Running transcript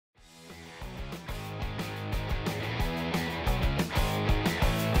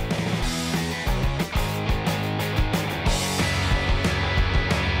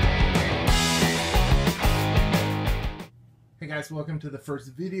guys, welcome to the first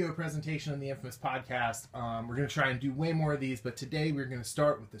video presentation on the Infamous Podcast. We're going to try and do way more of these, but today we're going to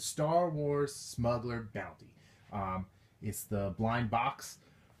start with the Star Wars Smuggler Bounty. It's the blind box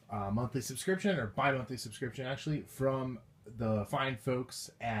monthly subscription, or bi-monthly subscription actually, from the fine folks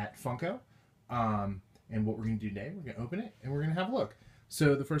at Funko. And what we're going to do today, we're going to open it and we're going to have a look.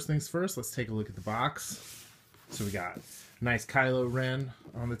 So the first things first, let's take a look at the box. So we got a nice Kylo Ren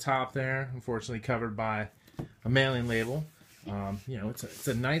on the top there, unfortunately covered by a mailing label. You know, it's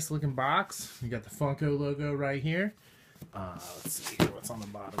a nice looking box. You got the Funko logo right here. Let's see here what's on the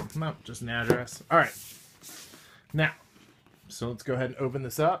bottom. Nope, just an address. All right. Now, so let's go ahead and open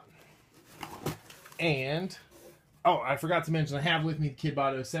this up. And, oh, I forgot to mention, I have with me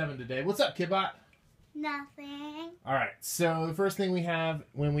Kidbot07 today. What's up, Kidbot? Nothing. All right, so the first thing we have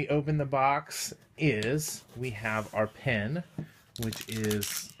when we open the box is we have our pen, which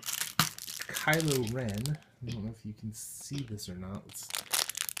is Kylo Ren. I don't know if you can see this or not. Let's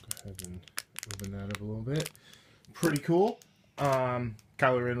go ahead and open that up a little bit. Pretty cool.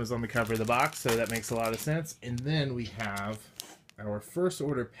 Kylo Ren was on the cover of the box, so that makes a lot of sense. And then we have our first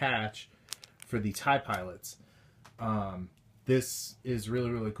order patch for the TIE pilots. This is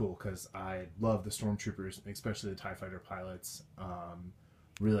really, really cool because I love the Stormtroopers, especially the TIE fighter pilots.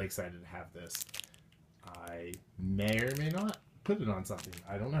 Really excited to have this. I may or may not put it on something.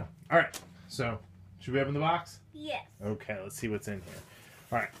 I don't know. All right, so should we open the box? Yes. Okay, let's see what's in here.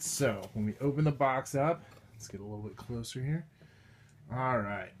 All right, so when we open the box up, let's get a little bit closer here. All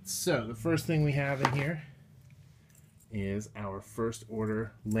right, so the first thing we have in here is our first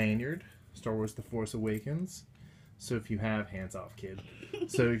order lanyard, Star Wars The Force Awakens. So if you have, hands off, kid.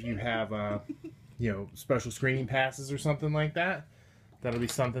 So if you have, you know, special screening passes or something like that, that'll be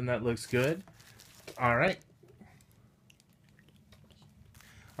something that looks good. All right.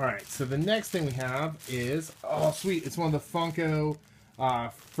 All right, so the next thing we have is, oh sweet, it's one of the Funko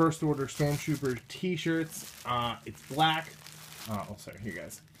First Order Stormtrooper t-shirts. It's black. Oh, sorry, here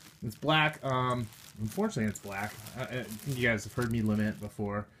guys. It's black. Unfortunately, it's black. You guys have heard me lament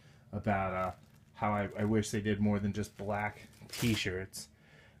before about how I wish they did more than just black t-shirts.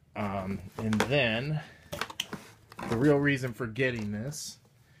 And then, the real reason for getting this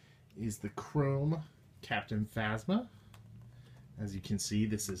is the Chrome Captain Phasma. As you can see,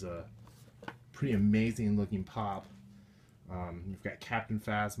 this is a pretty amazing looking pop. You've got Captain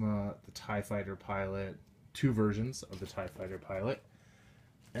Phasma, the TIE Fighter pilot, two versions of the TIE Fighter pilot.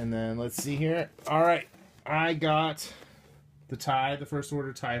 And then let's see here. All right, I got the First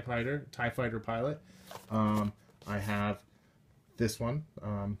Order TIE Fighter pilot. I have this one,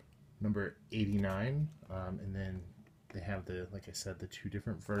 number 89, and then they have the, like I said, the two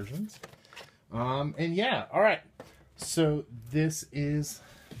different versions. And yeah, all right. So this is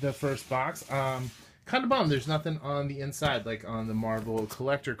the first box. Kind of bummed there's nothing on the inside like on the Marvel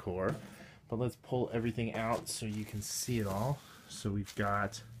Collector Core, but let's pull everything out so you can see it all. So we've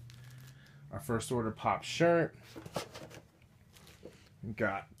got our First Order pop shirt. We've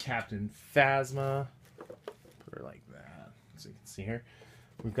got Captain Phasma. Put her like that so you can see her.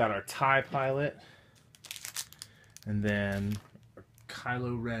 We've got our TIE pilot, and then our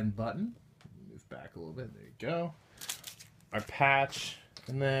Kylo Ren button. Move back a little bit. There you go. Our patch,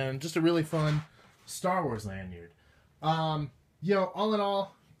 and then just a really fun Star Wars lanyard. You know, all in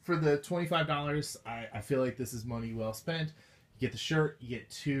all, for the $25, I feel like this is money well spent. You get the shirt, you get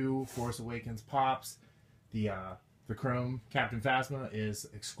two Force Awakens pops. The Chrome Captain Phasma is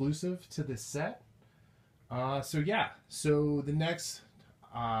exclusive to this set. So yeah, so the next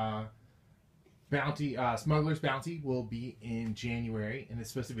bounty, Smuggler's Bounty, will be in January, and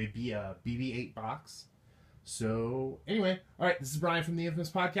it's supposed to be a BB-8 box. So anyway, all right, this is Brian from the Infamous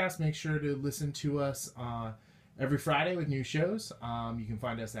Podcast. Make sure to listen to us every Friday with new shows. You can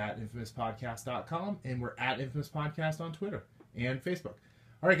find us at infamouspodcast.com, and we're at Infamous Podcast on Twitter and Facebook.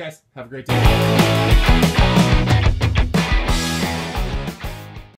 All right, guys, have a great day.